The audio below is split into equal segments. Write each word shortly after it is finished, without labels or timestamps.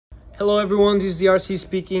Hello everyone, this is the RC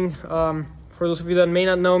speaking. For those of you that may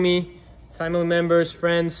not know me, family members,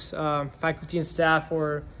 friends, faculty and staff,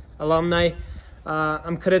 or alumni,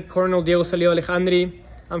 I'm Cadet Colonel Diego Salido Alejandri.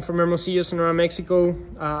 I'm from Hermosillo, Sonora, Mexico.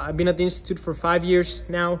 I've been at the Institute for 5 years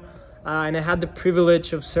now, and I had the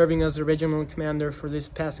privilege of serving as the Regimental Commander for this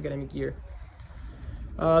past academic year.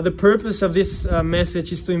 The purpose of this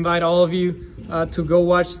message is to invite all of you to go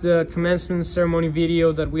watch the commencement ceremony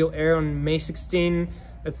video that will air on May 16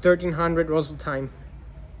 at 1300 Roswell time.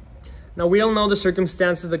 Now, we all know the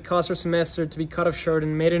circumstances that caused our semester to be cut off short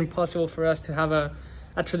and made it impossible for us to have a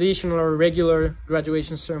traditional or regular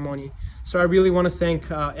graduation ceremony. So I really want to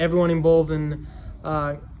thank everyone involved in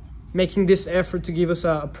making this effort to give us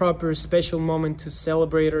a proper special moment to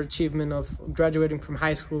celebrate our achievement of graduating from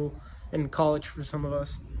high school and college for some of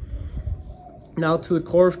us. Now to the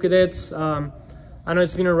Corps of Cadets, I know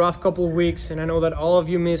it's been a rough couple of weeks, and I know that all of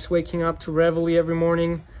you miss waking up to reveille every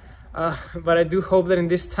morning, but I do hope that in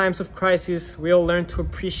these times of crisis, we'll learn to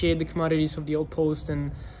appreciate the commodities of the old post,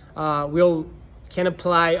 and we'll can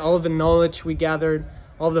apply all of the knowledge we gathered,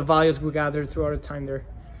 all of the values we gathered throughout our time there.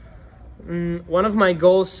 One of my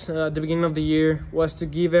goals at the beginning of the year was to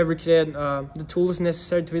give every cadet the tools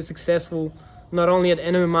necessary to be successful, not only at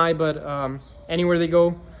NMMI, but anywhere they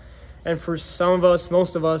go. And for some of us,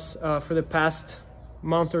 most of us, for the past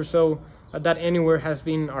month or so, that anywhere has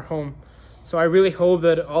been our home. So I really hope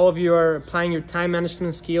that all of you are applying your time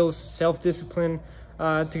management skills, self-discipline,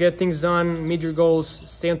 to get things done, meet your goals,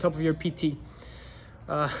 stay on top of your PT.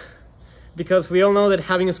 Because we all know that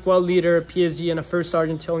having a squad leader, a PSG, and a first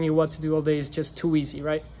sergeant telling you what to do all day is just too easy,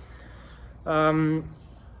 right? For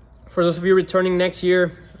those of you returning next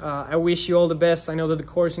year, I wish you all the best. I know that the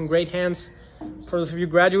Corps is in great hands. For those of you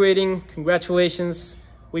graduating, congratulations.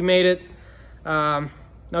 We made it.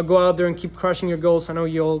 Now go out there and keep crushing your goals. I know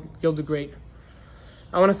you'll do great.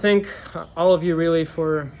 I want to thank all of you really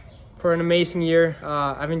for an amazing year.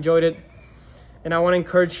 I've enjoyed it. And I want to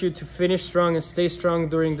encourage you to finish strong and stay strong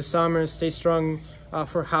during the summer. Stay strong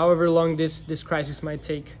for however long this crisis might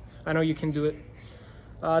take. I know you can do it.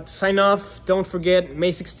 To sign off, don't forget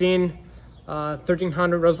May 16,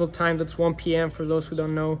 1300 Roswell time. That's 1 p.m. for those who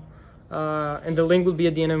don't know. And the link will be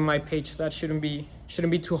at the NMMI page. So that shouldn't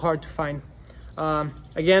be too hard to find.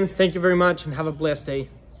 Again, thank you very much and have a blessed day.